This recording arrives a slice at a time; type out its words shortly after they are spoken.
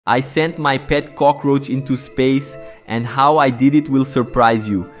I sent my pet cockroach into space, and how I did it will surprise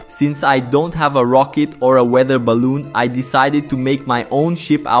you. Since I don't have a rocket or a weather balloon, I decided to make my own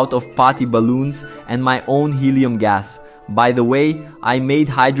ship out of party balloons and my own helium gas. By the way, I made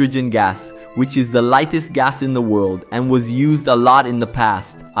hydrogen gas, which is the lightest gas in the world and was used a lot in the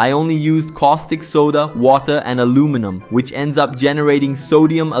past. I only used caustic soda, water and aluminum, which ends up generating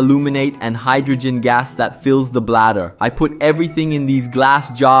sodium aluminate and hydrogen gas that fills the bladder. I put everything in these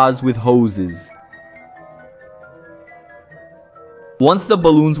glass jars with hoses. Once the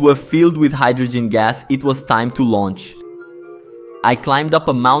balloons were filled with hydrogen gas, it was time to launch. I climbed up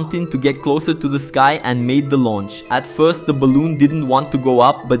a mountain to get closer to the sky and made the launch. At first the balloon didn't want to go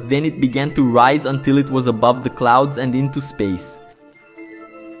up, but then it began to rise until it was above the clouds and into space.